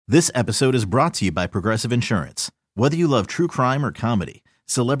This episode is brought to you by Progressive Insurance. Whether you love true crime or comedy,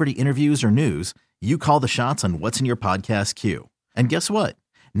 celebrity interviews or news, you call the shots on what's in your podcast queue. And guess what?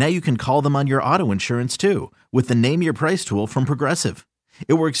 Now you can call them on your auto insurance too with the Name Your Price tool from Progressive.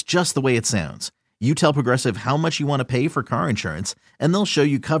 It works just the way it sounds. You tell Progressive how much you want to pay for car insurance, and they'll show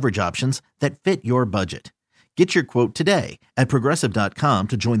you coverage options that fit your budget. Get your quote today at Progressive.com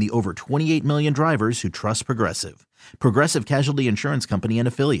to join the over 28 million drivers who trust Progressive. Progressive Casualty Insurance Company and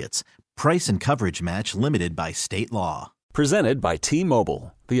Affiliates. Price and coverage match limited by state law. Presented by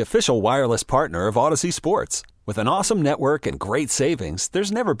T-Mobile, the official wireless partner of Odyssey Sports. With an awesome network and great savings,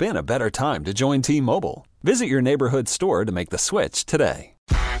 there's never been a better time to join T-Mobile. Visit your neighborhood store to make the switch today.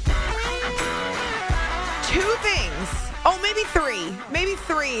 Two things, maybe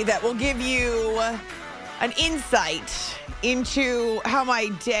three that will give you an insight into how my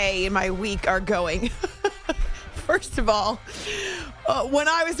day and my week are going. First of all, when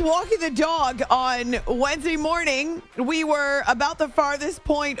I was walking the dog on Wednesday morning, we were about the farthest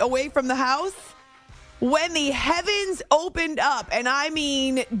point away from the house when the heavens opened up, and I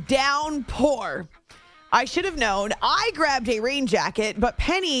mean downpour. I should have known. I grabbed a rain jacket, but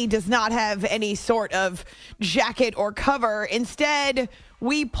Penny does not have any sort of jacket or cover. Instead,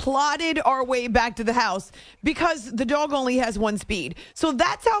 we plodded our way back to the house because the dog only has one speed. So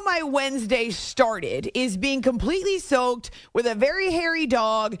that's how my Wednesday started, is being completely soaked with a very hairy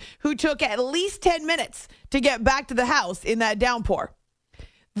dog who took at least 10 minutes to get back to the house in that downpour.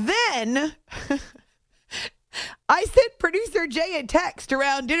 Then I sent producer Jay a text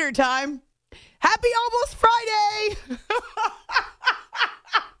around dinner time. Happy almost Friday.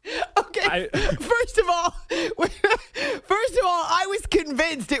 Okay. First of all, I was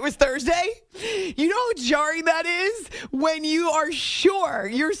convinced it was Thursday. You know how jarring that is when you are sure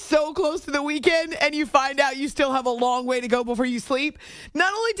you're so close to the weekend and you find out you still have a long way to go before you sleep.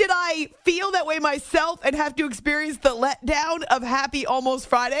 Not only did I feel that way myself and have to experience the letdown of happy almost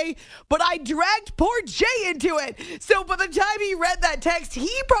Friday, but I dragged poor Jay into it. So by the time he read that text,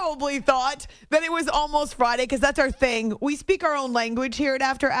 he probably thought that it was almost Friday, because that's our thing. We speak our own language here at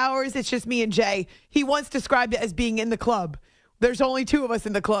After Hours. It's just me and Jay. He once described it as being in the club. There's only two of us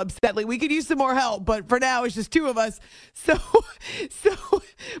in the club, sadly. We could use some more help, but for now, it's just two of us. So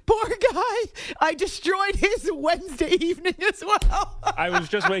poor guy, I destroyed his Wednesday evening as well. I was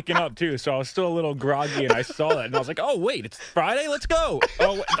just waking up, too, so I was still a little groggy, and I saw that, and I was like, oh, wait, it's Friday? Let's go.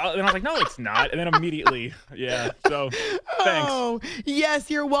 Oh, and I was like, no, it's not. And then immediately, so thanks. Oh, yes,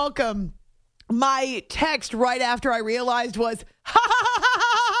 you're welcome. My text right after I realized was, ha, ha, ha, ha,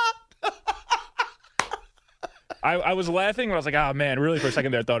 ha. I was laughing when I was like, oh, man, really for a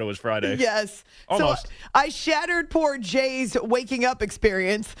second there I thought it was Friday. Yes. Almost. So I shattered poor Jay's waking up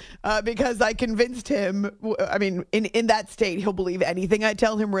experience because I convinced him, I mean, in that state, he'll believe anything I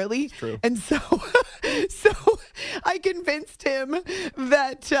tell him, really. It's true. And so I convinced him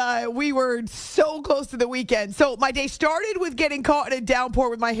that we were so close to the weekend. So my day started with getting caught in a downpour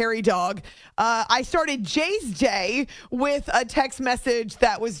with my hairy dog. I started Jay's day with a text message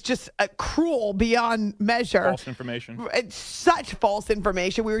that was just cruel beyond measure. False information. It's such false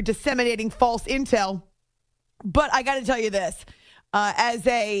information. We were disseminating false intel. But I got to tell you this, as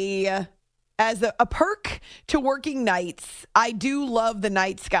a perk to working nights, I do love the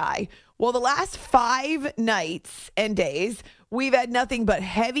night sky. Well, the last 5 nights and days, we've had nothing but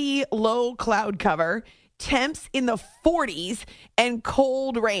heavy, low cloud cover, temps in the 40s, and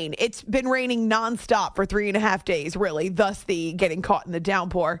cold rain. It's been raining nonstop for 3.5 days, really, thus the getting caught in the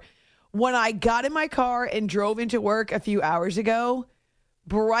downpour. When I got in my car and drove into work a few hours ago,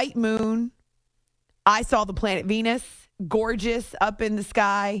 bright moon, I saw the planet Venus, gorgeous up in the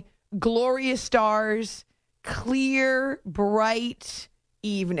sky, glorious stars, clear, bright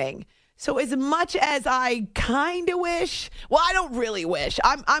evening. So as much as I kind of wish, well, I don't really wish.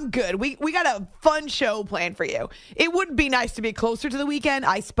 I'm good. We got a fun show planned for you. It would be nice to be closer to the weekend,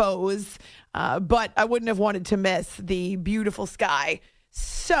 I suppose, but I wouldn't have wanted to miss the beautiful sky.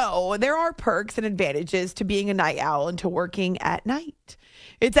 So there are perks and advantages to being a night owl and to working at night.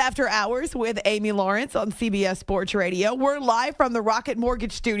 It's After Hours with Amy Lawrence on CBS Sports Radio. We're live from the Rocket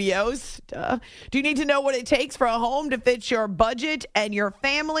Mortgage Studios. Do you need to know what it takes for a home to fit your budget and your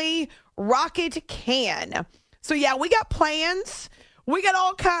family? Rocket can. So, yeah, we got plans. We got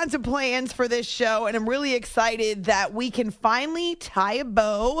all kinds of plans for this show, and I'm really excited that we can finally tie a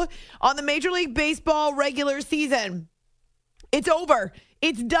bow on the Major League Baseball regular season. It's over.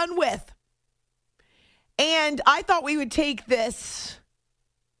 It's done with. And I thought we would take this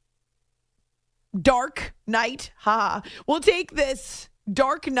dark night. We'll take this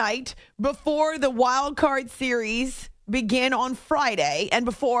dark night before the wild card series begin on Friday and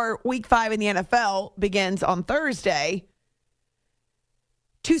before Week 5 in the NFL begins on Thursday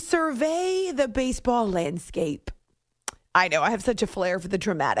to survey the baseball landscape. I know, I have such a flair for the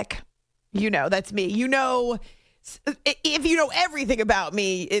dramatic. You know, that's me. You know, if you know everything about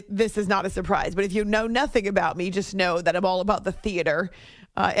me, this is not a surprise. But if you know nothing about me, just know that I'm all about the theater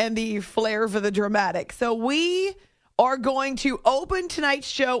and the flair for the dramatic. So we are going to open tonight's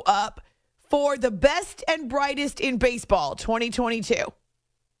show up for the best and brightest in baseball 2022.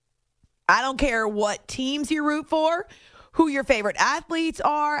 I don't care what teams you root for, who your favorite athletes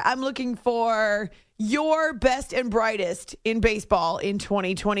are. I'm looking for your best and brightest in baseball in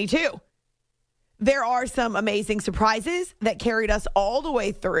 2022. There are some amazing surprises that carried us all the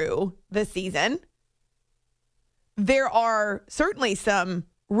way through the season. There are certainly some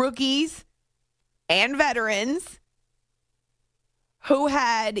rookies and veterans who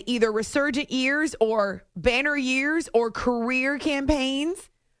had either resurgent years or banner years or career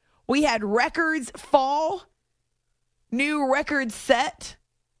campaigns. We had records fall, new records set.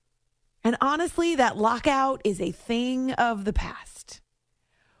 And honestly, that lockout is a thing of the past.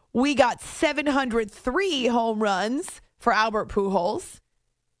 We got 703 home runs for Albert Pujols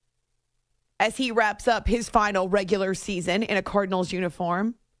as he wraps up his final regular season in a Cardinals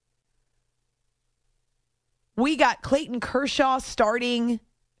uniform. We got Clayton Kershaw starting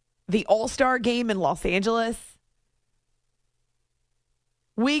the All-Star game in Los Angeles.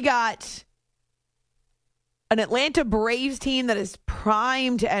 We got an Atlanta Braves team that is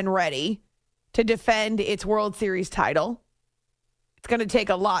primed and ready to defend its World Series title. It's going to take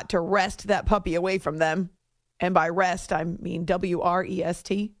a lot to wrest that puppy away from them. And by rest, I mean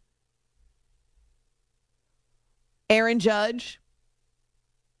W-R-E-S-T. Aaron Judge,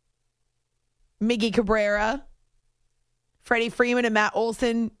 Miggy Cabrera, Freddie Freeman, and Matt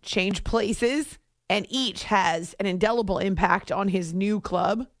Olson change places, and each has an indelible impact on his new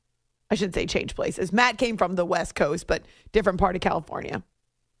club. I shouldn't say change places. Matt came from the West Coast, but different part of California.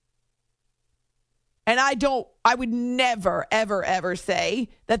 And I would never, ever, ever say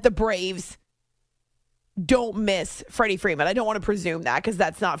that the Braves don't miss Freddie Freeman. I don't want to presume that because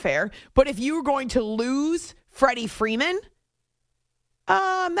that's not fair. But if you were going to lose Freddie Freeman,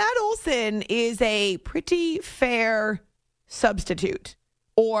 Matt Olson is a pretty fair substitute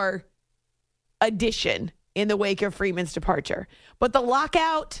or addition in the wake of Freeman's departure. But the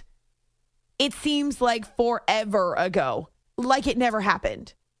lockout, it seems like forever ago, like it never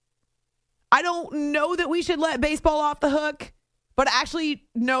happened. I don't know that we should let baseball off the hook, but I actually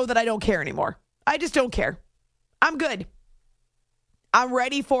know that I don't care anymore. I just don't care. I'm good. I'm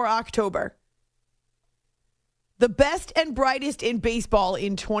ready for October. The best and brightest in baseball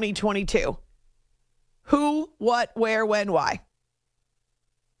in 2022. Who, what, where, when, why?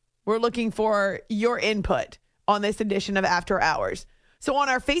 We're looking for your input on this edition of After Hours. So on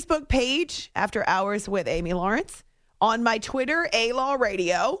our Facebook page, After Hours with Amy Lawrence, on my Twitter, A-Law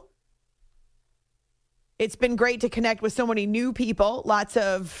Radio. It's been great to connect with so many new people, lots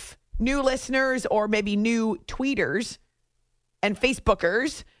of new listeners or maybe new tweeters and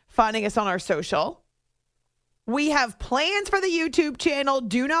Facebookers finding us on our social. We have plans for the YouTube channel.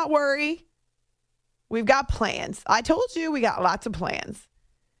 Do not worry. We've got plans. I told you we got lots of plans.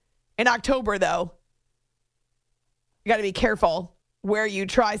 In October, though, you got to be careful where you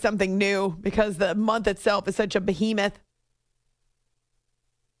try something new because the month itself is such a behemoth.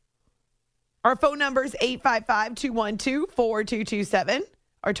 Our phone number is 855-212-4227.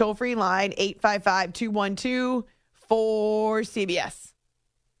 Our toll-free line, 855-212-4CBS.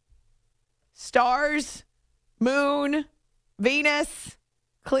 Stars, moon, Venus,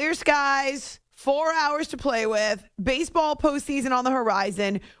 clear skies, 4 hours to play with, baseball postseason on the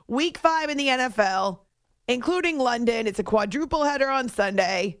horizon, Week 5 in the NFL, including London. It's a quadruple header on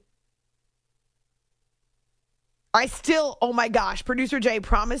Sunday. Oh my gosh, producer Jay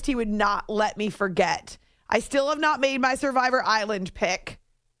promised he would not let me forget. I still have not made my Survivor Island pick,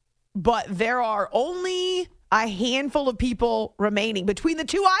 but there are only a handful of people remaining between the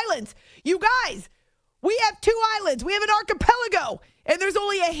two islands. You guys, we have two islands. We have an archipelago, and there's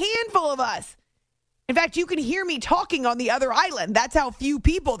only a handful of us. In fact, you can hear me talking on the other island. That's how few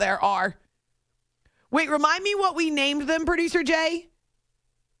people there are. Wait, remind me what we named them, producer Jay?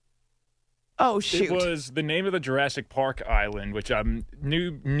 Oh, shoot. It was the name of the Jurassic Park island, which I'm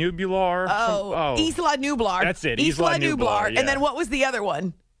Nubular. Isla Nublar. That's it. Isla Nublar. Yeah. And then what was the other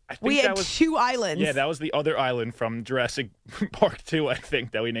one? We had two islands. Yeah, that was the other island from Jurassic Park 2, I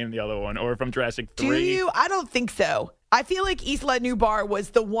think, that we named the other one, or from Jurassic 3. Do you? I don't think so. I feel like Isla Nublar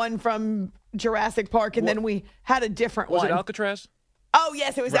was the one from Jurassic Park, and then we had a different one. Was it Alcatraz? Oh,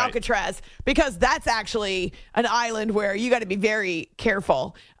 yes, it was Right. Alcatraz, because that's actually an island where you got to be very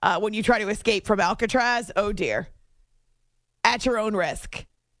careful when you try to escape from Alcatraz. Oh, dear. At your own risk.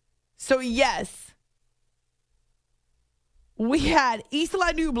 So, yes, we had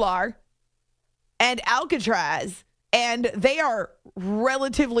Isla Nublar and Alcatraz, and they are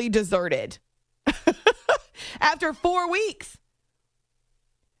relatively deserted after 4 weeks.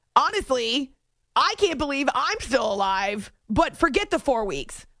 Honestly, I can't believe I'm still alive, but forget the 4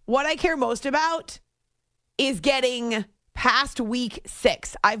 weeks. What I care most about is getting past week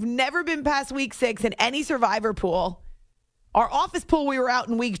 6. I've never been past week 6 in any Survivor pool. Our office pool, we were out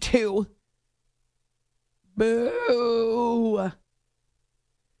in week 2. Boo.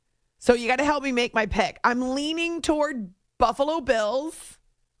 So you got to help me make my pick. I'm leaning toward Buffalo Bills,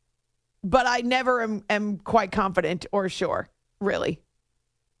 but I never am quite confident or sure, really.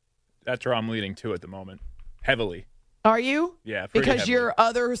 That's where I'm leading to at the moment. Heavily. Are you? Yeah. pretty Because heavily. your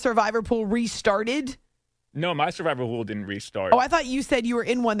other Survivor pool restarted? No, my Survivor pool didn't restart. Oh, I thought you said you were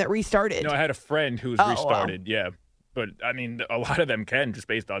in one that restarted. No, I had a friend who's Oh, wow. restarted. Yeah. But, I mean, a lot of them can just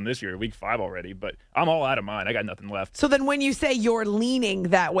based on this year, week 5 already. But I'm all out of mine. I got nothing left So then when you say you're leaning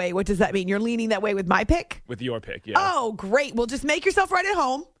that way, what does that mean? You're leaning that way with my pick? with your pick. Yeah. Oh, great. Well, just make yourself right at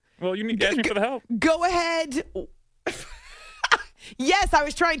home. Well, you need to ask me for the help. Go ahead. Yes, I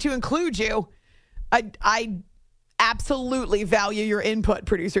was trying to include you. I absolutely value your input,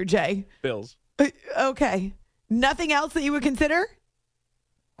 Producer Jay. Bills. Okay. Nothing else that you would consider?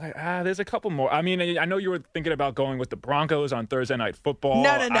 There's a couple more. I mean, I know you were thinking about going with the Broncos on Thursday Night Football.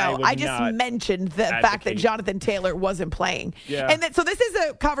 No. would I just not mentioned the fact that advocate. Jonathan Taylor wasn't playing. Yeah. And so this is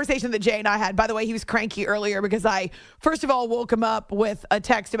a conversation that Jay and I had. By the way, he was cranky earlier because I, first of all, woke him up with a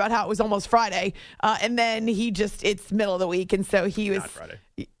text about how it was almost Friday. And then it's middle of the week. And so he was. Not Friday.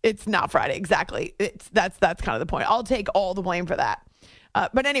 It's not Friday. Exactly. That's kind of the point. I'll take all the blame for that.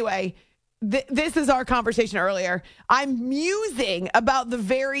 But anyway, this is our conversation earlier. I'm musing about the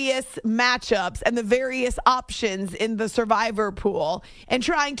various matchups and the various options in the Survivor pool and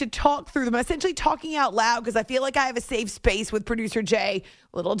trying to talk through them, essentially talking out loud because I feel like I have a safe space with Producer Jay.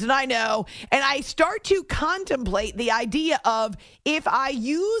 Little did I know. And I start to contemplate the idea of if I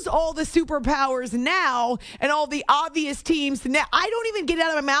use all the superpowers now and all the obvious teams now, I don't even get it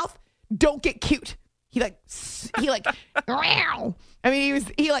out of my mouth. Don't get cute. He meow. I mean,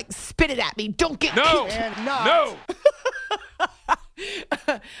 he spit it at me. Don't get No. cute. No.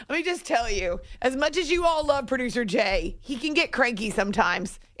 Let me just tell you, as much as you all love Producer Jay, he can get cranky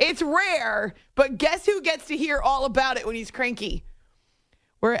sometimes. It's rare, but guess who gets to hear all about it when he's cranky?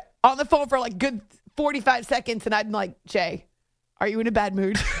 We're on the phone for like good 45 seconds, and I'm like, Jay, are you in a bad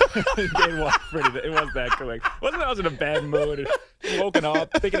mood? It was that quick. Wasn't I was in a bad mood? Woken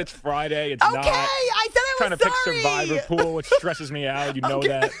up thinking it's Friday. It's Okay, not. I said I was Trying to pick sorry. Survivor pool, which stresses me out. You know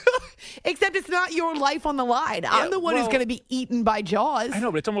that. Except it's not your life on the line. I'm the one who's going to be eaten by Jaws. I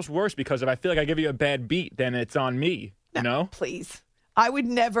know, but it's almost worse because if I feel like I give you a bad beat, then it's on me. You know? Please. I would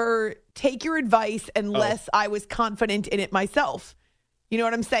never take your advice unless I was confident in it myself. You know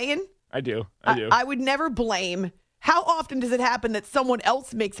what I'm saying? I do. I would never blame. How often does it happen that someone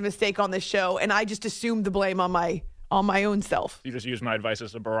else makes a mistake on this show and I just assume the blame on my own self? You just use my advice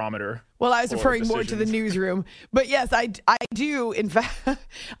as a barometer. Well, I was for referring more to the decisions. newsroom. But yes, I do, in fact,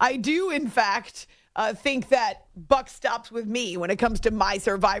 think that buck stops with me when it comes to my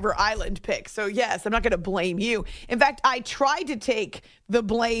Survivor Island pick. So yes, I'm not going to blame you. In fact, I tried to take the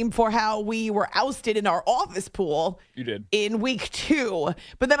blame for how we were ousted in our office pool. You did. In week 2.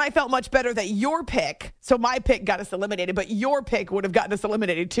 But then I felt much better that your pick, so my pick got us eliminated, but your pick would have gotten us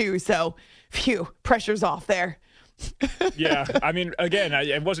eliminated too. So phew, pressure's off there. Yeah. I mean, again,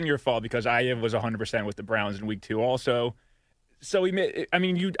 it wasn't your fault because I was 100% with the Browns in week 2 also. So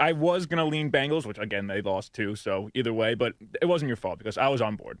I was going to lean Bengals, which again, they lost too. So either way, but it wasn't your fault because I was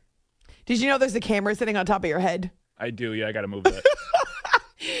on board. Did you know there's a camera sitting on top of your head? I do. Yeah. I got to move that.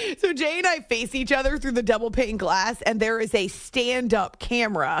 So Jay and I face each other through the double pane glass, and there is a stand-up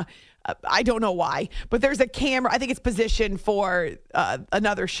camera. I don't know why, but there's a camera. I think it's positioned for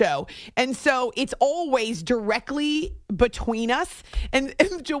another show. And so it's always directly between us. And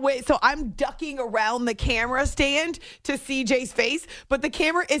so I'm ducking around the camera stand to see Jay's face, but the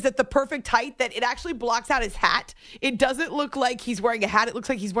camera is at the perfect height that it actually blocks out his hat. It doesn't look like he's wearing a hat. It looks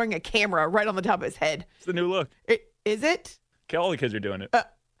like he's wearing a camera right on the top of his head. It's the new look. Is it? All the kids are doing it.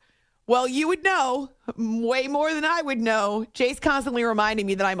 Well, you would know way more than I would know. Jay's constantly reminding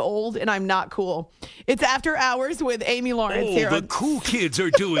me that I'm old and I'm not cool. It's After Hours with Amy Lawrence here. The cool kids are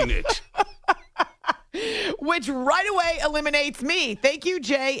doing it. which right away eliminates me. Thank you,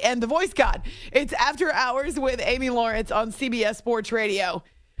 Jay, and the voice god. It's After Hours with Amy Lawrence on CBS Sports Radio.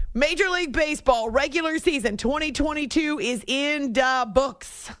 Major League Baseball regular season 2022 is in the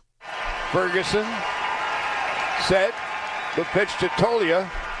books. Ferguson set the pitch to Tolia.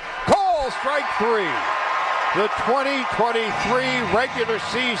 Call strike three. The 2023 regular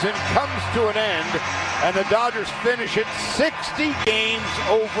season comes to an end, and the Dodgers finish it 60 games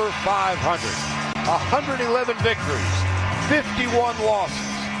over 500. 111 victories, 51 losses,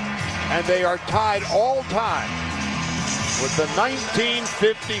 and they are tied all time with the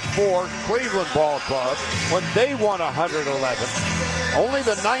 1954 Cleveland Ball Club when they won 111. Only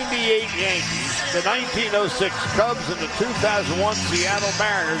the 98 Yankees, the 1906 Cubs, and the 2001 Seattle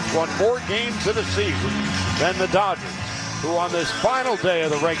Mariners won more games in a season than the Dodgers, who on this final day of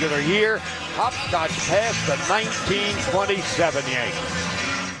the regular year hopscotch past the 1927 Yankees.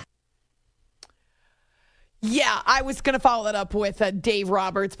 Yeah, I was going to follow that up with Dave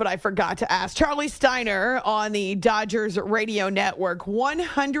Roberts, but I forgot to ask. Charlie Steiner on the Dodgers radio network,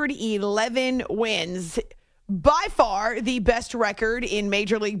 111 wins. By far the best record in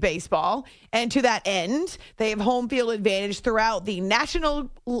Major League Baseball. And to that end, they have home field advantage throughout the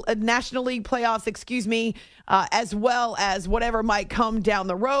National League playoffs, as well as whatever might come down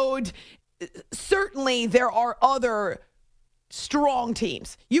the road. Certainly, there are other strong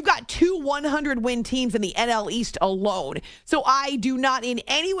teams. You've got 2 100-win teams in the NL East alone. So I do not in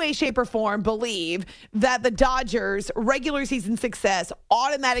any way, shape, or form believe that the Dodgers' regular season success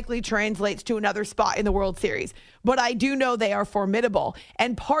automatically translates to another spot in the World Series. But I do know they are formidable.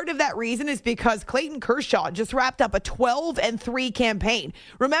 And part of that reason is because Clayton Kershaw just wrapped up a 12-3 campaign.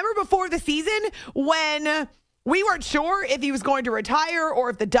 Remember before the season when we weren't sure if he was going to retire or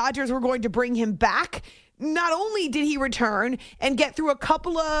if the Dodgers were going to bring him back? Not only did he return and get through a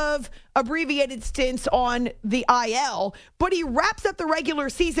couple of abbreviated stints on the IL, but he wraps up the regular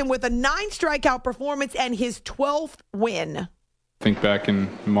season with a 9-strikeout performance and his 12th win. Think back in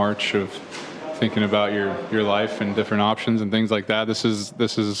March of thinking about your life and different options and things like that. This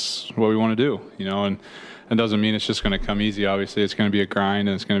is what we want to do, and it doesn't mean it's just going to come easy. Obviously, it's going to be a grind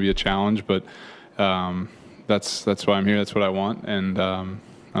and it's going to be a challenge, but that's why I'm here. That's what I want, and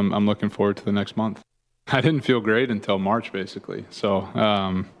I'm looking forward to the next month. I didn't feel great until March, basically. So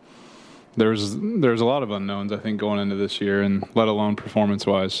there's a lot of unknowns, I think, going into this year, and let alone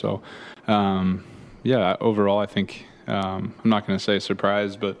performance-wise. So, overall, I think I'm not going to say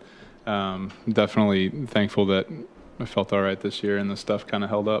surprised, but definitely thankful that I felt all right this year and the stuff kind of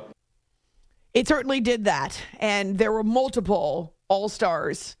held up. It certainly did that, and there were multiple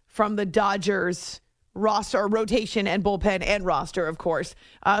all-stars from the Dodgers roster, rotation, and bullpen, and roster, of course,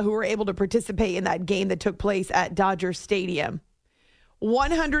 who were able to participate in that game that took place at Dodger Stadium.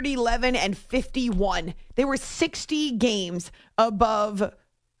 111-51. They were 60 games above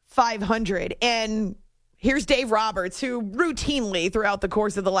 500. And here's Dave Roberts, who routinely throughout the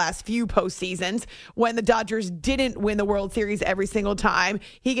course of the last few postseasons, when the Dodgers didn't win the World Series every single time,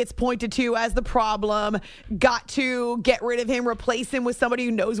 he gets pointed to as the problem. Got to get rid of him, replace him with somebody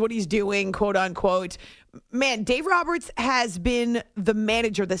who knows what he's doing, quote unquote. Man, Dave Roberts has been the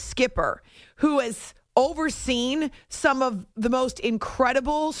manager, the skipper, who has overseen some of the most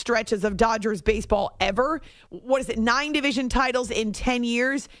incredible stretches of Dodgers baseball ever. 9 division titles in 10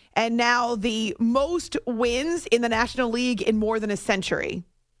 years, and now the most wins in the National League in more than a century.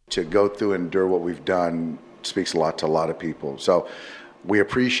 To go through and endure what we've done speaks a lot to a lot of people. So we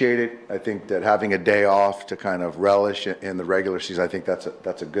appreciate it. I think that having a day off to kind of relish in the regular season, I think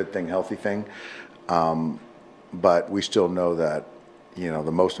that's a good thing, healthy thing. But we still know that,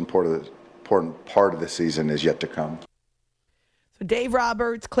 the most important part of the season is yet to come. So Dave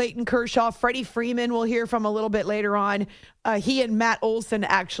Roberts, Clayton Kershaw, Freddie Freeman we'll hear from a little bit later on. He and Matt Olson,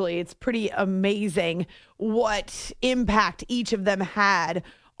 actually, it's pretty amazing what impact each of them had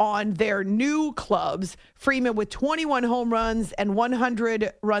on their new clubs. Freeman with 21 home runs and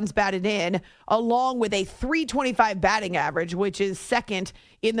 100 runs batted in, along with a .325 batting average, which is second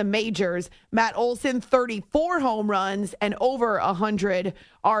in the majors. Matt Olson, 34 home runs and over 100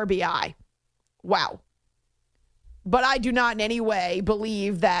 RBI. Wow. But I do not in any way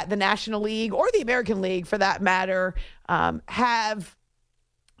believe that the National League, or the American League for that matter, have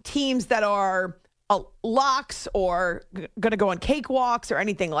teams that are locks or going to go on cakewalks or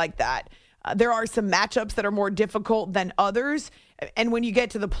anything like that. There are some matchups that are more difficult than others. And when you get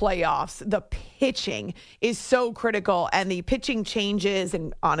to the playoffs, the pitching is so critical, and the pitching changes.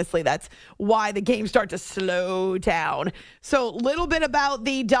 And honestly, that's why the games start to slow down. So a little bit about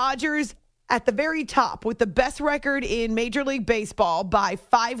the Dodgers. at the very top with the best record in Major League Baseball by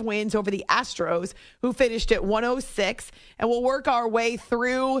 5 wins over the Astros, who finished at 106. And we'll work our way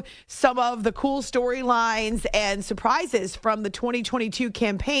through some of the cool storylines and surprises from the 2022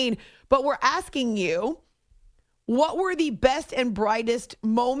 campaign. But we're asking you, what were the best and brightest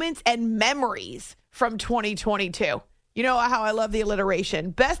moments and memories from 2022? You know how I love the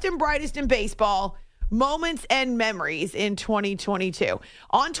alliteration. Best and brightest in baseball, moments and memories in 2022.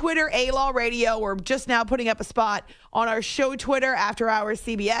 On Twitter, A-Law Radio. We're just now putting up a spot on our show Twitter, After Hours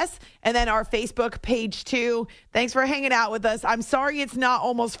CBS, and then our Facebook page too. Thanks for hanging out with us. I'm sorry it's not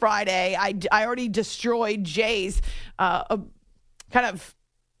almost Friday. I already destroyed Jay's kind of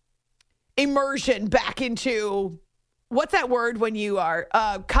immersion back into, what's that word when you are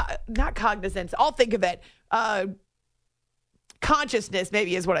not cognizant? I'll think of it. Consciousness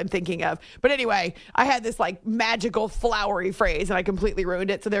maybe is what I'm thinking of. But anyway, I had this like magical flowery phrase and I completely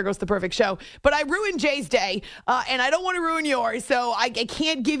ruined it. So there goes the perfect show. But I ruined Jay's day and I don't want to ruin yours. So I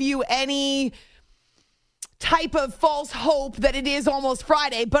can't give you any type of false hope that it is almost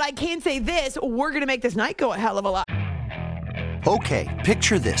Friday. But I can say this, we're going to make this night go a hell of a lot. Okay,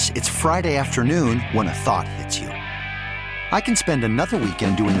 picture this. It's Friday afternoon when a thought hits you. I can spend another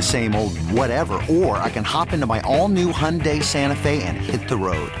weekend doing the same old whatever, or I can hop into my all-new Hyundai Santa Fe and hit the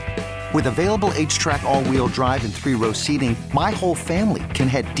road. With available H-Track all-wheel drive and 3-row seating, my whole family can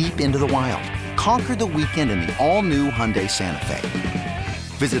head deep into the wild. Conquer the weekend in the all-new Hyundai Santa Fe.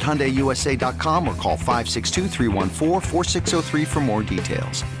 Visit HyundaiUSA.com or call 562-314-4603 for more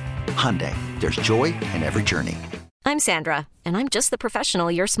details. Hyundai, there's joy in every journey. I'm Sandra, and I'm just the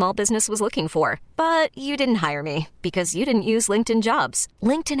professional your small business was looking for. But you didn't hire me because you didn't use LinkedIn Jobs.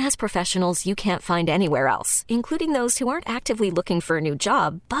 LinkedIn has professionals you can't find anywhere else, including those who aren't actively looking for a new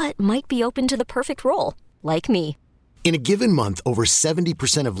job, but might be open to the perfect role, like me. In a given month, over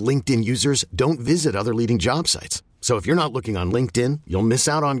 70% of LinkedIn users don't visit other leading job sites. So if you're not looking on LinkedIn, you'll miss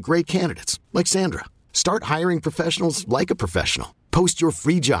out on great candidates, like Sandra. Start hiring professionals like a professional. Post your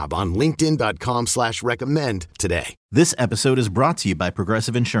free job on linkedin.com/recommend today. This episode is brought to you by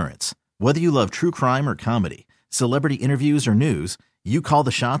Progressive Insurance. Whether you love true crime or comedy, celebrity interviews or news, you call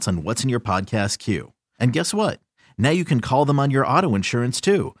the shots on what's in your podcast queue. And guess what? Now you can call them on your auto insurance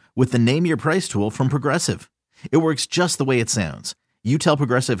too with the Name Your Price tool from Progressive. It works just the way it sounds. You tell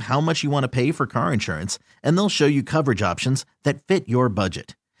Progressive how much you want to pay for car insurance, and they'll show you coverage options that fit your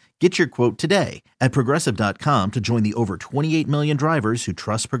budget. Get your quote today at Progressive.com to join the over 28 million drivers who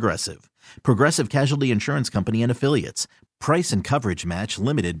trust Progressive. Progressive Casualty Insurance Company and Affiliates. Price and coverage match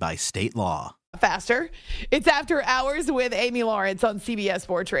limited by state law. Faster. It's After Hours with Amy Lawrence on CBS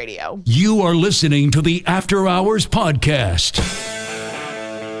Sports Radio. You are listening to the After Hours Podcast.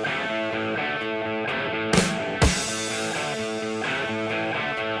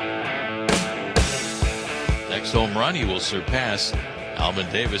 Next home run, he will surpass Alvin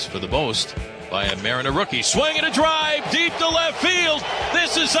Davis for the most by a Mariner rookie. Swing and a drive deep to left field.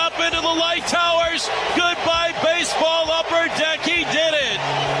 This is up into the light towers. Goodbye baseball, upper deck. He did it.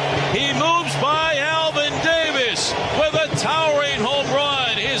 He moves by Alvin Davis with a towering home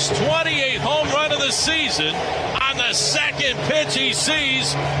run. His 28th home run of the season on the second pitch he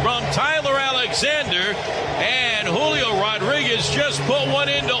sees from Tyler Alexander. And Julio Rodriguez just put one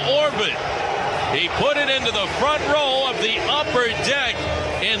into orbit. He put it into the front row of the upper deck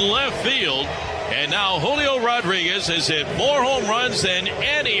in left field. And now Julio Rodriguez has hit more home runs than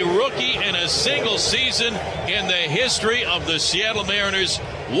any rookie in a single season in the history of the Seattle Mariners.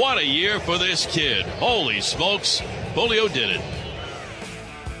 What a year for this kid. Holy smokes, Julio did it.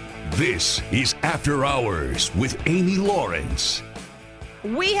 This is After Hours with Amy Lawrence.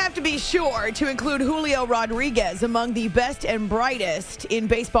 We have to be sure to include Julio Rodriguez among the best and brightest in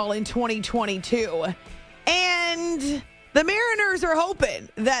baseball in 2022. And the Mariners are hoping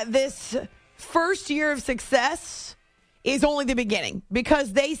that this first year of success is only the beginning,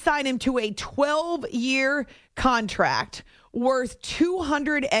 because they signed him to a 12-year contract worth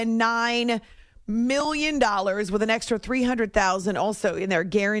 $209 million with an extra $300,000 also in there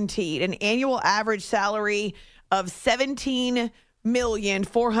guaranteed, an annual average salary of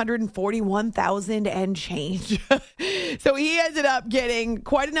 $17,441,000 and change. So he ended up getting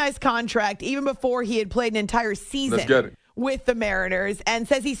quite a nice contract even before he had played an entire season with the Mariners, and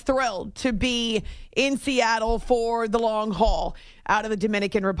says he's thrilled to be in Seattle for the long haul out of the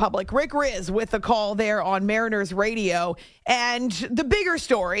Dominican Republic. Rick Riz with the call there on Mariners Radio. And the bigger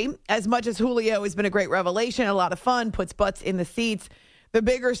story, as much as Julio has been a great revelation, a lot of fun, puts butts in the seats, the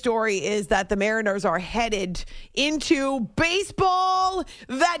bigger story is that the Mariners are headed into baseball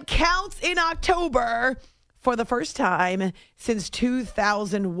that counts in October for the first time since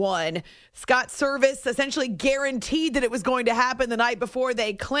 2001. Scott Servais essentially guaranteed that it was going to happen the night before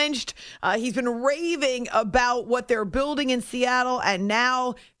they clinched. He's been raving about what they're building in Seattle, and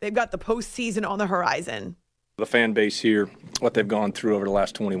now they've got the postseason on the horizon. The fan base here, what they've gone through over the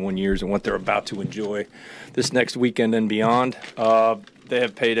last 21 years and what they're about to enjoy this next weekend and beyond, they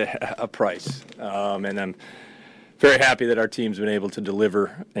have paid a price. And I'm very happy that our team's been able to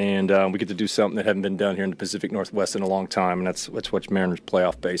deliver, and we get to do something that hasn't been done here in the Pacific Northwest in a long time, and that's what's Mariners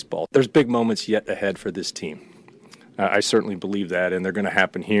playoff baseball. There's big moments yet ahead for this team. I certainly believe that, and they're going to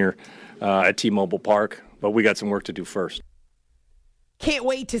happen here at T-Mobile Park, but we got some work to do first. Can't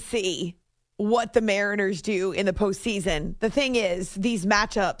wait to see what the Mariners do in the postseason. The thing is, these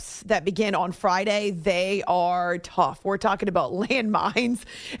matchups that begin on Friday, they are tough. We're talking about landmines.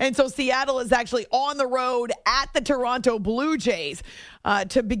 And so Seattle is actually on the road at the Toronto Blue Jays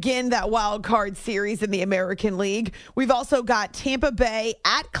to begin that wild card series in the American League. We've also got Tampa Bay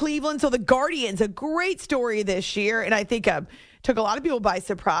at Cleveland. So the Guardians, a great story this year. And I think took a lot of people by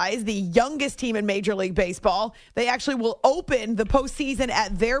surprise. The youngest team in Major League Baseball. They actually will open the postseason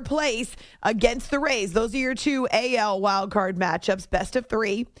at their place against the Rays. Those are your two AL wildcard matchups, best of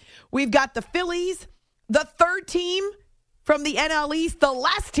three. We've got the Phillies, the third team from the NL East, the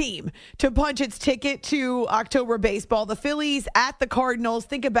last team to punch its ticket to October baseball. The Phillies at the Cardinals.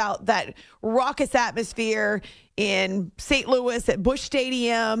 Think about that raucous atmosphere in St. Louis at Busch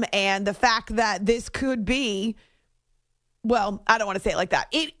Stadium and the fact that this could be, well, I don't want to say it like that.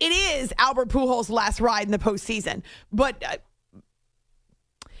 It is Albert Pujols' last ride in the postseason. But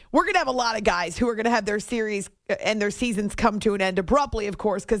we're going to have a lot of guys who are going to have their series and their seasons come to an end abruptly, of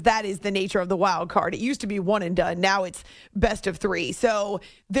course, because that is the nature of the wild card. It used to be one and done. Now it's best of three. So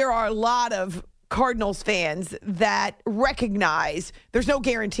there are a lot of Cardinals fans that recognize there's no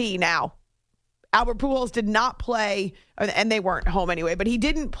guarantee now. Albert Pujols did not play, and they weren't home anyway, but he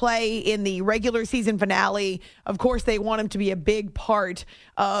didn't play in the regular season finale. Of course, they want him to be a big part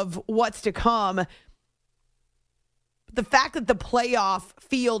of what's to come. The fact that the playoff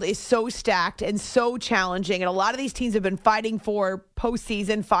field is so stacked and so challenging, and a lot of these teams have been fighting for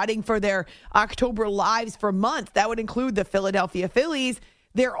postseason, fighting for their October lives for months. That would include the Philadelphia Phillies.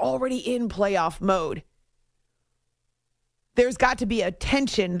 They're already in playoff mode. There's got to be a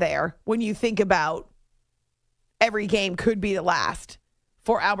tension there when you think about every game could be the last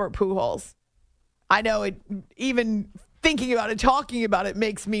for Albert Pujols. I know it, even thinking about it, talking about it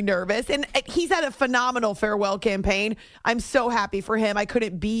makes me nervous. And he's had a phenomenal farewell campaign. I'm so happy for him. I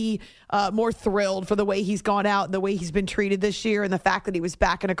couldn't be more thrilled for the way he's gone out and the way he's been treated this year and the fact that he was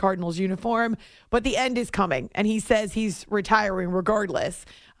back in a Cardinals uniform. But the end is coming, and he says he's retiring regardless.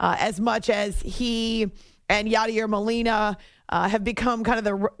 As much as he and Yadier Molina have become kind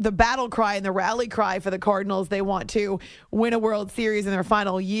of the battle cry and the rally cry for the Cardinals. They want to win a World Series in their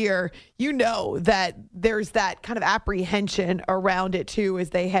final year. You know that there's that kind of apprehension around it, too,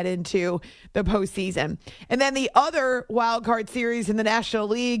 as they head into the postseason. And then the other wild card series in the National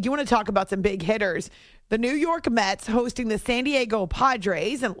League, you want to talk about some big hitters. The New York Mets hosting the San Diego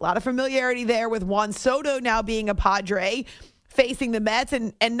Padres, and a lot of familiarity there with Juan Soto now being a Padre, facing the Mets,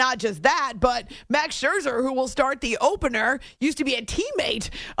 and not just that, but Max Scherzer, who will start the opener, used to be a teammate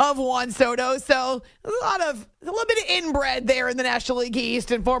of Juan Soto. So a little bit of inbred there in the National League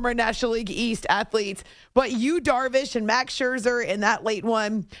East and former National League East athletes. But Yu Darvish and Max Scherzer in that late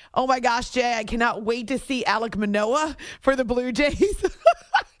one. Oh my gosh, Jay, I cannot wait to see Alek Manoah for the Blue Jays.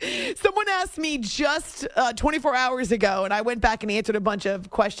 Someone asked me just 24 hours ago, and I went back and answered a bunch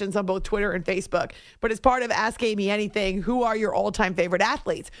of questions on both Twitter and Facebook. But as part of Ask Amy Anything, who are your all-time favorite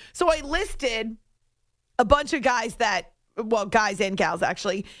athletes? So I listed a bunch of guys guys and gals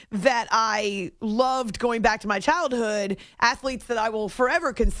actually, that I loved going back to my childhood, athletes that I will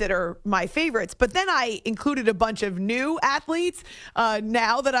forever consider my favorites. But then I included a bunch of new athletes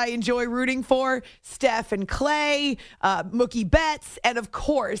now that I enjoy rooting for: Steph and Clay, Mookie Betts, and of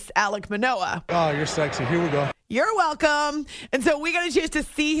course, Alek Manoah. Oh, you're sexy. Here we go. You're welcome. And so we got a chance to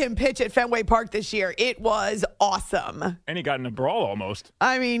see him pitch at Fenway Park this year. It was awesome. And he got in a brawl almost.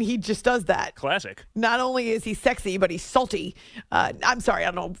 I mean, he just does that. Classic. Not only is he sexy, but he's salty. I'm sorry, I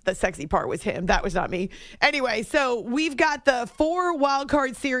don't know if the sexy part was him. That was not me. Anyway, so we've got the 4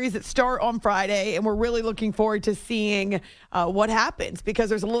 wildcard series that start on Friday, and we're really looking forward to seeing what happens, because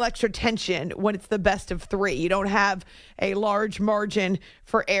there's a little extra tension when it's the best of 3. You don't have a large margin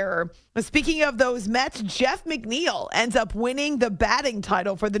for error. Speaking of those Mets, Jeff McNeil McNeil ends up winning the batting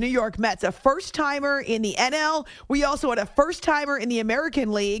title for the New York Mets, a first-timer in the NL. We also had a first-timer in the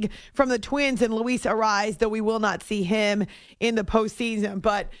American League from the Twins and Luis Arraez, though we will not see him in the postseason.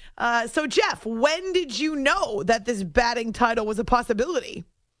 But so, Jeff, when did you know that this batting title was a possibility?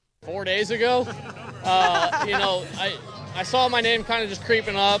 4 days ago. I saw my name kind of just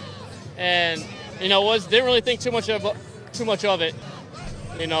creeping up, and didn't really think too much of it.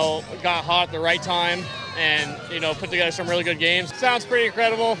 Got hot at the right time, and put together some really good games. Sounds pretty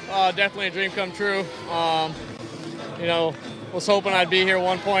incredible. Definitely a dream come true. Was hoping I'd be here at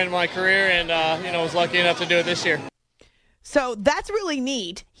one point in my career, and was lucky enough to do it this year. So that's really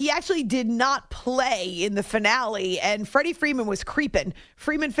neat. He actually did not play in the finale, and Freddie Freeman was creeping.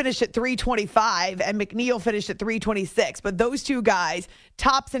 Freeman finished at 325, and McNeil finished at 326. But those two guys,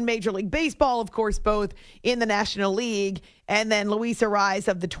 tops in Major League Baseball, of course, both in the National League, and then Luis Arraez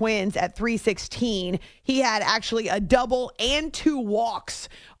of the Twins at 316. He had actually a double and 2 walks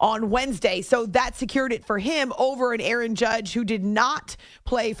on Wednesday, so that secured it for him over an Aaron Judge who did not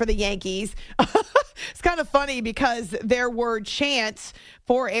play for the Yankees. It's kind of funny because there were chants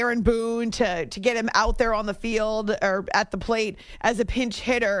for Aaron Boone to get him out there on the field or at the plate as a pinch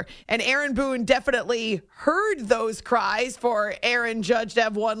hitter. And Aaron Boone definitely heard those cries for Aaron Judge to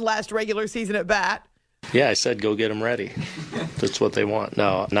have one last regular season at bat. Yeah, I said go get them ready. That's what they want.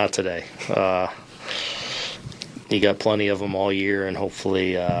 No, not today. You got plenty of them all year, and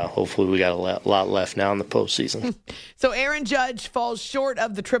hopefully we got a lot left now in the postseason. So Aaron Judge falls short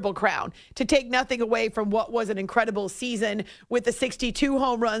of the Triple Crown. To take nothing away from what was an incredible season with the 62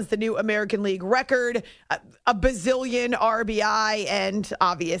 home runs, the new American League record, a bazillion RBI, and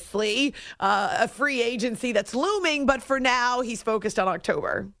obviously a free agency that's looming. But for now, he's focused on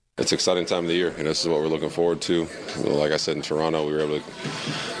October. It's an exciting time of the year, and this is what we're looking forward to. Like I said, in Toronto, we were able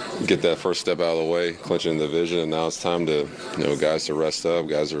to get that first step out of the way, clinching the division, and now it's time to, guys to rest up,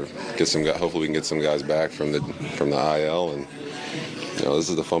 hopefully we can get some guys back from the IL, and this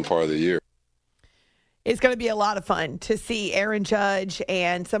is the fun part of the year. It's going to be a lot of fun to see Aaron Judge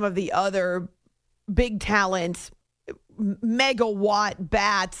and some of the other big talents, megawatt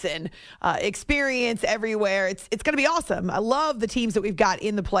bats and experience everywhere. It's going to be awesome. I love the teams that we've got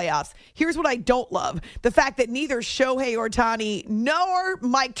in the playoffs. Here's what I don't love. The fact that neither Shohei Ohtani nor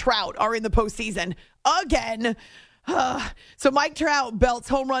Mike Trout are in the postseason again. So Mike Trout belts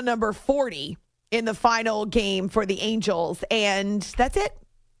home run number 40 in the final game for the Angels. And that's it.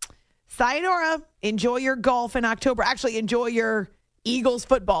 Sayonara. Enjoy your golf in October. Actually, enjoy your Eagles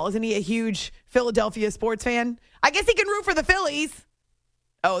football. Isn't he a huge Philadelphia sports fan? I guess he can root for the Phillies.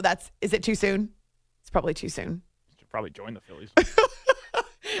 Oh, is it too soon? It's probably too soon. Should probably join the Phillies.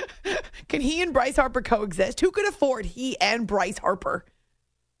 Can he and Bryce Harper coexist? Who could afford he and Bryce Harper?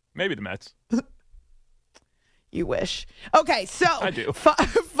 Maybe the Mets. You wish. Okay, so I do.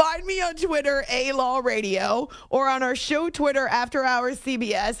 Find me on Twitter, A-Law Radio, or on our show Twitter, After Hours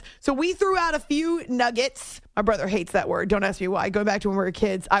CBS. So we threw out a few nuggets. My brother hates that word. Don't ask me why. Going back to when we were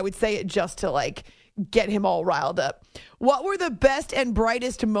kids, I would say it just to get him all riled up. What were the best and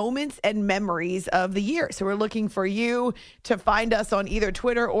brightest moments and memories of the year? So we're looking for you to find us on either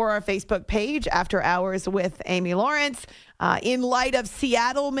Twitter or our Facebook page, After Hours with Amy Lawrence. In light of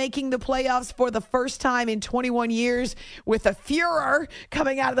Seattle making the playoffs for the first time in 21 years with a furor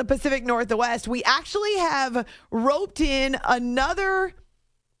coming out of the Pacific Northwest, we actually have roped in another,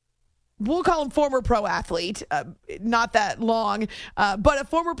 we'll call him former pro athlete, not that long, but a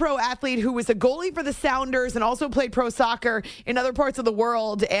former pro athlete who was a goalie for the Sounders and also played pro soccer in other parts of the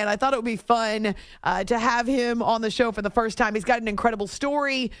world. And I thought it would be fun to have him on the show for the first time. He's got an incredible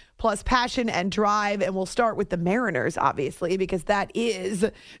story, plus passion and drive. And we'll start with the Mariners, obviously, because that is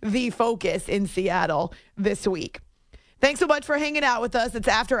the focus in Seattle this week. Thanks so much for hanging out with us. It's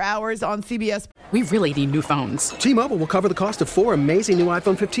After Hours on CBS. We really need new phones. T-Mobile will cover the cost of 4 amazing new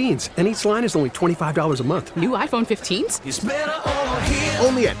iPhone 15s, and each line is only $25 a month. New iPhone 15s? It's better over here.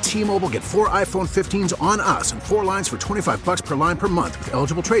 Only at T-Mobile, get 4 iPhone 15s on us and 4 lines for $25 per line per month with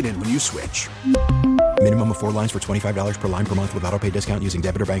eligible trade-in when you switch. Minimum of 4 lines for $25 per line per month with autopay discount using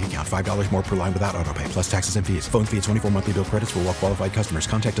debit or bank account. $5 more per line without autopay, plus taxes and fees. Phone fee at 24 monthly bill credits for well-qualified customers.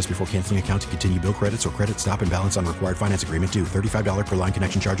 Contact us before canceling account to continue bill credits or credit stop and balance on required finance agreement due. $35 per line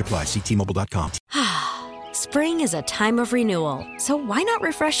connection charge applies. See T-Mobile.com. Spring is a time of renewal, so why not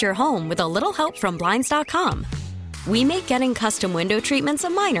refresh your home with a little help from Blinds.com? We make getting custom window treatments a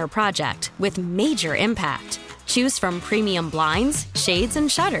minor project with major impact. Choose from premium blinds, shades, and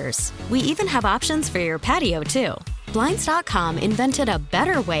shutters. We even have options for your patio, too. Blinds.com invented a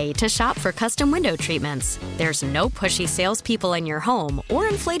better way to shop for custom window treatments. There's no pushy salespeople in your home or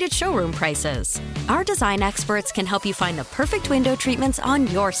inflated showroom prices. Our design experts can help you find the perfect window treatments on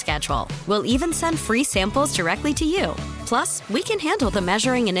your schedule. We'll even send free samples directly to you. Plus, we can handle the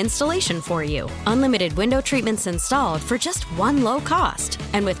measuring and installation for you. Unlimited window treatments installed for just one low cost.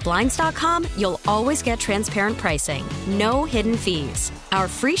 And with Blinds.com, you'll always get transparent pricing. No hidden fees. Our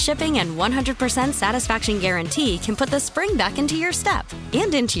free shipping and 100% satisfaction guarantee can put the spring back into your step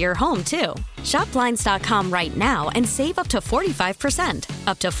and into your home, too. Shop Blinds.com right now and save up to 45%.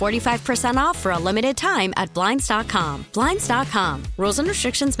 Up to 45% off for a limited time at Blinds.com. Blinds.com. Rules and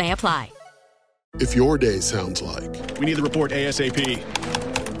restrictions may apply. If your day sounds like, we need the report ASAP,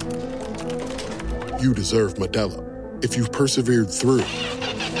 you deserve Modelo. If you've persevered through,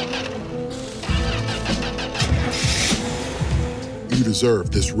 you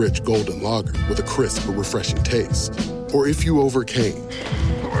deserve this rich golden lager with a crisp but refreshing taste. Or if you overcame, 2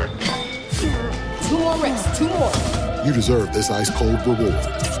 more reps, 2 more. You deserve this ice-cold reward.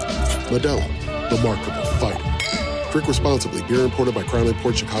 Modelo, the Remarkable Fighter. Drink responsibly. Beer imported by Crown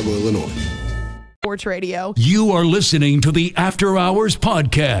Imports, Chicago, Illinois. Sports Radio. You are listening to the After Hours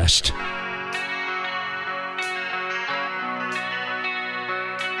Podcast.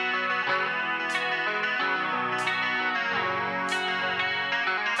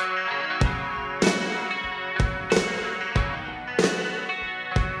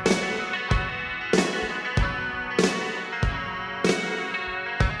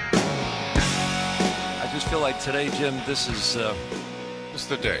 I just feel like today, Jim, this is the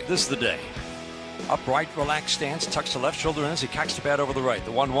day. This is the day. Upright, relaxed stance, tucks the left shoulder in as he cocks the bat over the right.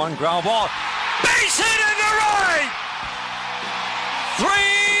 The 1-1 ground ball. Base hit into right!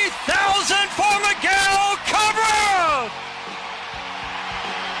 3,000 for Miguel Cabrera!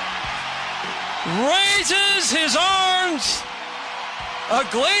 Raises his arms.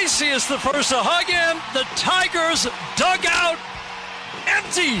 Iglesias the first to hug him. The Tigers dugout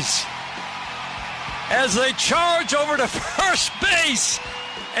empties as they charge over to first base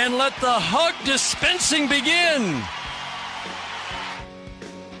and let the hug dispensing begin.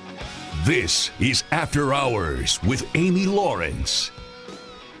 This is After Hours with Amy Lawrence.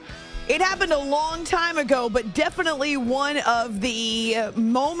 It happened a long time ago, but definitely one of the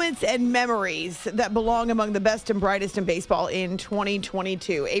moments and memories that belong among the best and brightest in baseball in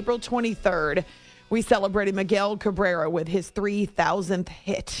 2022. April 23rd, we celebrated Miguel Cabrera with his 3,000th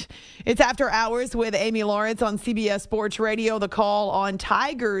hit. It's After Hours with Amy Lawrence on CBS Sports Radio, The Call on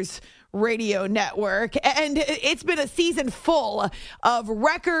Tigers Radio Network. And it's been a season full of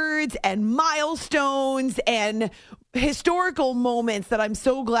records and milestones and historical moments that I'm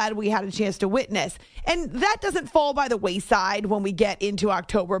so glad we had a chance to witness. And that doesn't fall by the wayside when we get into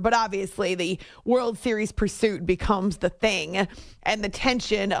October, but obviously the World Series pursuit becomes the thing, and the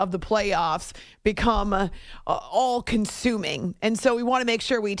tension of the playoffs become all-consuming. And so we want to make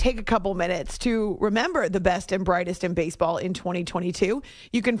sure we take a couple minutes to remember the best and brightest in baseball in 2022.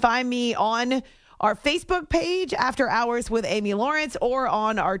 You can find me on our Facebook page, After Hours with Amy Lawrence, or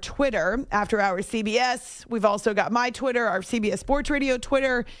on our Twitter, After Hours CBS. We've also got my Twitter, our CBS Sports Radio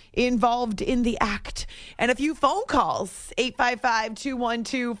Twitter, involved in the act. And a few phone calls,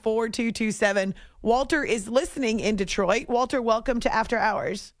 855-212-4227. Walter is listening in Detroit. Walter, welcome to After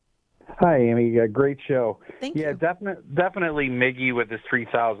Hours. Hi, Amy. Great show. Thank you. Definitely Miggy with his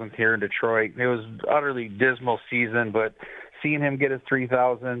 3,000th here in Detroit. It was an utterly dismal season, but seeing him get his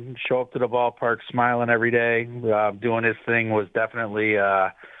 3,000, show up to the ballpark smiling every day, doing his thing was definitely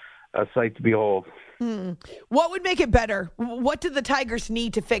a sight to behold. What would make it better? What do the Tigers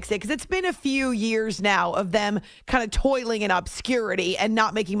need to fix it? Because it's been a few years now of them kind of toiling in obscurity and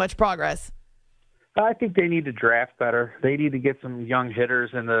not making much progress. I think they need to draft better. They need to get some young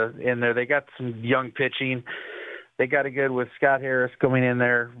hitters in there. They got some young pitching. They got it good with Scott Harris coming in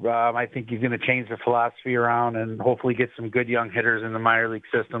there. I think he's going to change the philosophy around and hopefully get some good young hitters in the minor league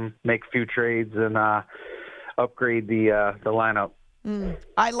system, make a few trades, and upgrade the lineup.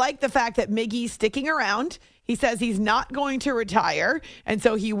 I like the fact that Miggy's sticking around. He says he's not going to retire, and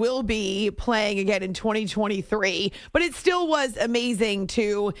so he will be playing again in 2023. But it still was amazing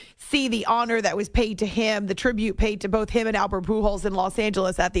to see the honor that was paid to him, the tribute paid to both him and Albert Pujols in Los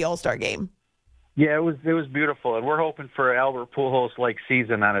Angeles at the All-Star game. Yeah, it was beautiful, and we're hoping for Albert Pujols-like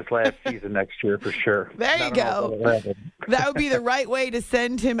season on his last season next year for sure. There you go. That would be the right way to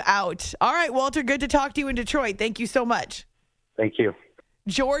send him out. All right, Walter, good to talk to you in Detroit. Thank you so much. Thank you.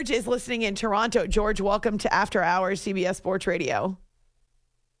 George is listening in Toronto. George, welcome to After Hours, CBS Sports Radio.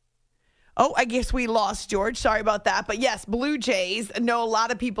 Oh, I guess we lost George. Sorry about that. But yes, Blue Jays. I know a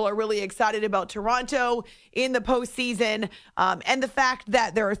lot of people are really excited about Toronto in the postseason. And the fact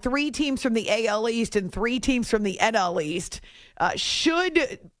that there are 3 teams from the AL East and 3 teams from the NL East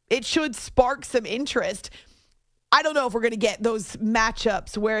should spark some interest. I don't know if we're going to get those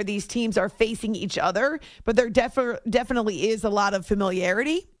matchups where these teams are facing each other, but there definitely is a lot of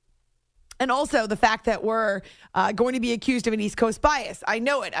familiarity. And also the fact that we're going to be accused of an East Coast bias. I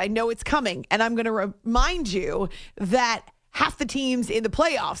know it. I know it's coming. And I'm going to remind you that half the teams in the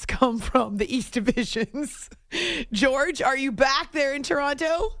playoffs come from the East divisions. George, are you back there in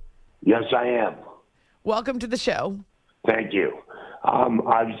Toronto? Yes, I am. Welcome to the show. Thank you.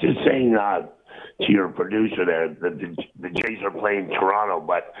 I was just saying to your producer there that the Jays are playing Toronto,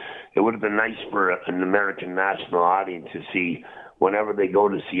 but it would have been nice for an American national audience to see whenever they go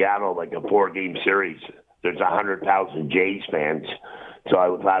to Seattle, like a 4-game series, there's 100,000 Jays fans. So I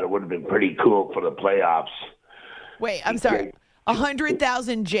thought it would have been pretty cool for the playoffs. Wait, I'm sorry.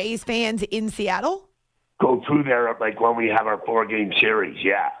 100,000 Jays fans in Seattle? Go through there like when we have our 4-game series,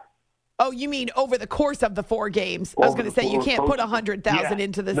 yeah. Oh, you mean over the course of the 4 games? I was going to say you can't put 100,000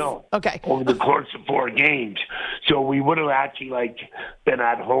 into this. No. Okay. Over the course of 4 games. So we would have actually been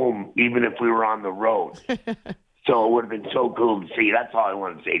at home even if we were on the road. So it would have been so cool to see. That's all I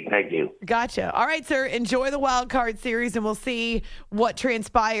want to say. Thank you. Gotcha. All right, sir. Enjoy the wild card series, and we'll see what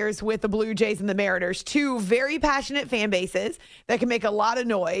transpires with the Blue Jays and the Mariners. 2 very passionate fan bases that can make a lot of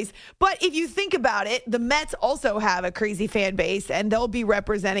noise. But if you think about it, the Mets also have a crazy fan base, and they'll be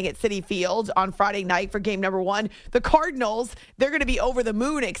representing at Citi Field on Friday night for game number 1. The Cardinals, they're going to be over the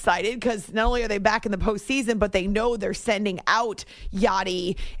moon excited because not only are they back in the postseason, but they know they're sending out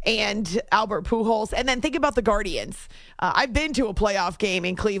Yachty and Albert Pujols. And then think about the Guardians. I've been to a playoff game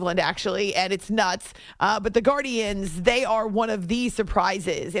in Cleveland, actually, and it's nuts. But the Guardians, they are one of the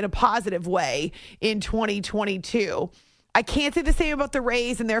surprises in a positive way in 2022. I can't say the same about the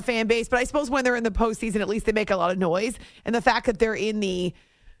Rays and their fan base, but I suppose when they're in the postseason, at least they make a lot of noise. And the fact that they're in the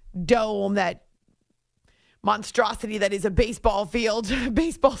dome, that monstrosity that is a baseball field,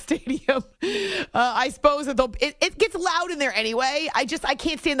 baseball stadium, I suppose that it gets loud in there anyway. I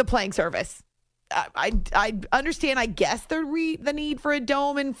can't stand the playing surface. I understand, I guess, the need for a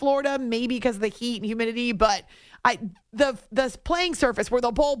dome in Florida, maybe because of the heat and humidity, but the playing surface where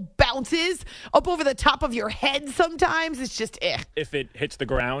the ball bounces up over the top of your head sometimes, it's just If it hits the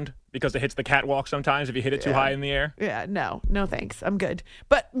ground, because it hits the catwalk sometimes if you hit it too high in the air. Yeah, no thanks. I'm good.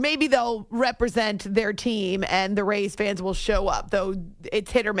 But maybe they'll represent their team and the Rays fans will show up, though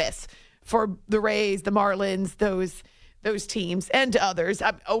it's hit or miss for the Rays, the Marlins, those teams, and others.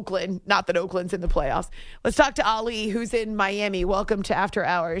 Oakland, not that Oakland's in the playoffs. Let's talk to Ali, who's in Miami. Welcome to After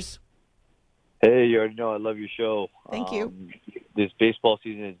Hours. Hey, you already know I love your show. Thank you. This baseball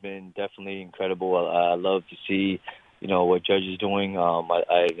season has been definitely incredible. I love to see, what Judge is doing.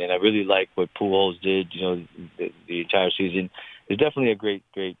 I really like what Pujols did, the entire season. It's definitely a great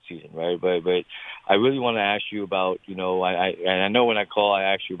season, right? But I really want to ask you about, I know when I call, I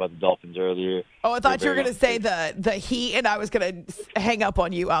asked you about the Dolphins earlier. Oh, I thought you were going to say the Heat, and I was going to hang up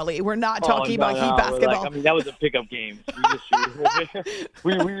on you, Ali. We're not talking about Heat basketball. That was a pickup game. We just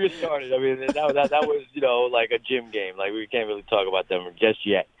started. That was, like a gym game. Like, we can't really talk about them just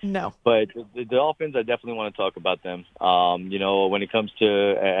yet. No. But the Dolphins, I definitely want to talk about them. When it comes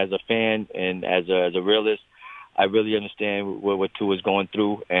to, as a fan and as a realist, I really understand what Tua is going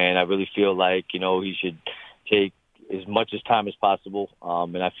through, and I really feel like, he should take as much as time as possible.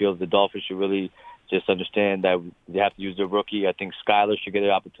 And I feel the Dolphins should really just understand that they have to use their rookie. I think Skyler should get an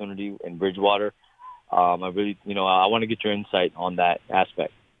opportunity in Bridgewater. I really, I want to get your insight on that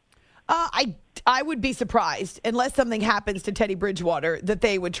aspect. I would be surprised, unless something happens to Teddy Bridgewater, that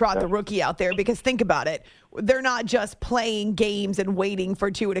they would trot the rookie out there, because think about it. They're not just playing games and waiting for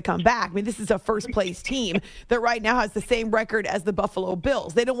Tua to come back. I mean, this is a first-place team that right now has the same record as the Buffalo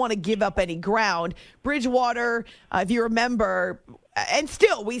Bills. They don't want to give up any ground. Bridgewater, if you remember, and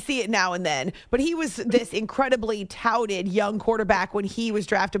still we see it now and then, but he was this incredibly touted young quarterback when he was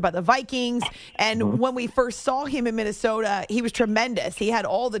drafted by the Vikings. And when we first saw him in Minnesota, he was tremendous. He had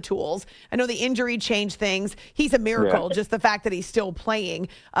all the tools. I know the injury changed things. He's a miracle, just the fact that he's still playing.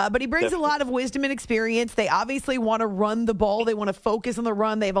 But he brings a lot of wisdom and experience. They obviously want to run the ball. They want to focus on the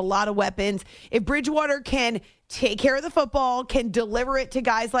run. They have a lot of weapons. If Bridgewater can take care of the football, can deliver it to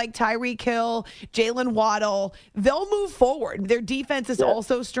guys like Tyreek Hill, Jalen Waddle, they'll move forward. Their defense is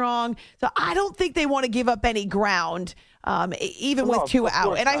also strong. So I don't think they want to give up any ground, even with Tua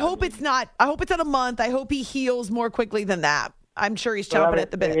out. And I hope it's not a month. I hope he heals more quickly than that. I'm sure he's chomping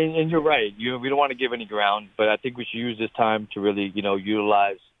at the bit. And you're right. We don't want to give any ground, but I think we should use this time to really,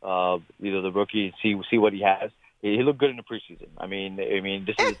 utilize the rookie and see what he has. He looked good in the preseason. I mean,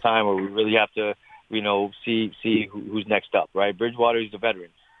 this is a time where we really have to, see who's next up, right? Bridgewater is the veteran.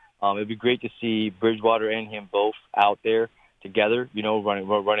 It'd be great to see Bridgewater and him both out there together,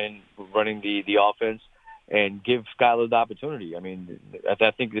 running the offense, and give Skylar the opportunity. I mean,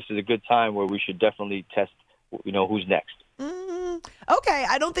 I think this is a good time where we should definitely test, who's next. Okay,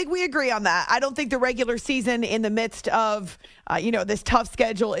 I don't think we agree on that. I don't think the regular season in the midst of, this tough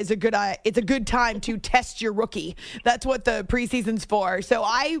schedule is it's a good time to test your rookie. That's what the preseason's for. So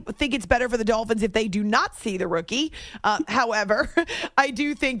I think it's better for the Dolphins if they do not see the rookie. However, I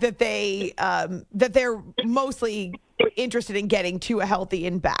do think that they're mostly interested in getting to a healthy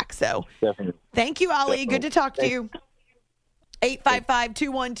and back. So definitely. Thank you, Ali. Good to talk to you.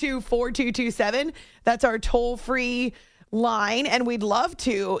 855-212-4227. That's our toll-free line, and we'd love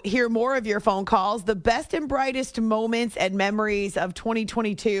to hear more of your phone calls. The best and brightest moments and memories of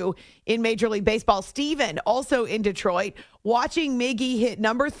 2022 in Major League Baseball. Steven, also in Detroit, watching Miggy hit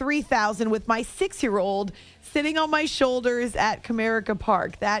number 3,000 with my 6-year-old sitting on my shoulders at Comerica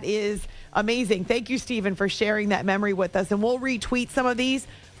Park. That is amazing. Thank you, Steven, for sharing that memory with us, and we'll retweet some of these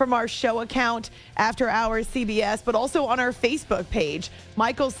from our show account, After Hours CBS, but also on our Facebook page.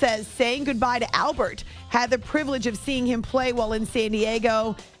 Michael says, saying goodbye to Albert. Had the privilege of seeing him play while in San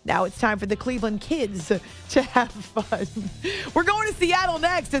Diego. Now it's time for the Cleveland kids to have fun. We're going to Seattle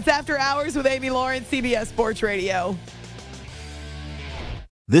next. It's After Hours with Amy Lawrence, CBS Sports Radio.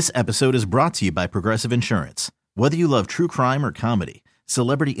 This episode is brought to you by Progressive Insurance. Whether you love true crime or comedy,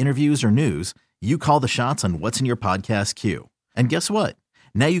 celebrity interviews or news, you call the shots on what's in your podcast queue. And guess what?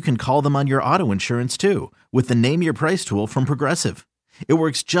 Now you can call them on your auto insurance too with the Name Your Price tool from Progressive. It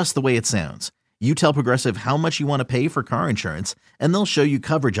works just the way it sounds. You tell Progressive how much you want to pay for car insurance, and they'll show you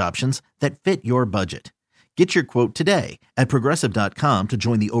coverage options that fit your budget. Get your quote today at Progressive.com to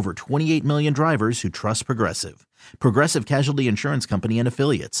join the over 28 million drivers who trust Progressive. Progressive Casualty Insurance Company and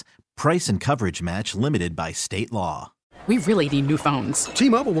Affiliates. Price and coverage match limited by state law. We really need new phones.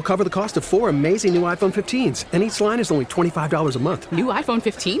 T-Mobile will cover the cost of 4 amazing new iPhone 15s, and each line is only $25 a month. New iPhone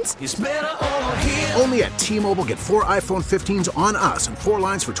 15s? It's better over here. Only at T-Mobile, get 4 iPhone 15s on us and 4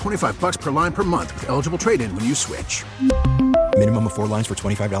 lines for $25 per line per month with eligible trade-in when you switch. Minimum of 4 lines for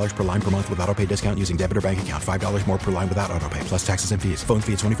 $25 per line per month with autopay discount using debit or bank account. $5 more per line without autopay, plus taxes and fees. Phone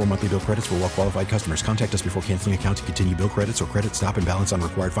fee at 24 monthly bill credits for well-qualified customers. Contact us before canceling account to continue bill credits or credit stop and balance on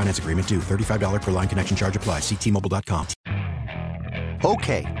required finance agreement due. $35 per line connection charge applies. See T-Mobile.com.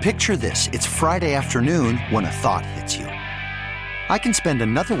 Okay, picture this. It's Friday afternoon when a thought hits you. I can spend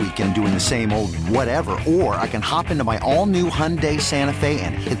another weekend doing the same old whatever, or I can hop into my all-new Hyundai Santa Fe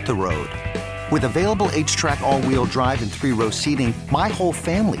and hit the road. With available H-Track all-wheel drive and 3-row seating, my whole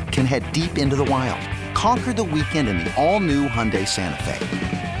family can head deep into the wild. Conquer the weekend in the all-new Hyundai Santa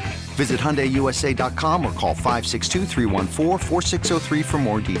Fe. Visit HyundaiUSA.com or call 562-314-4603 for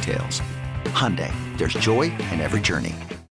more details. Hyundai, there's joy in every journey.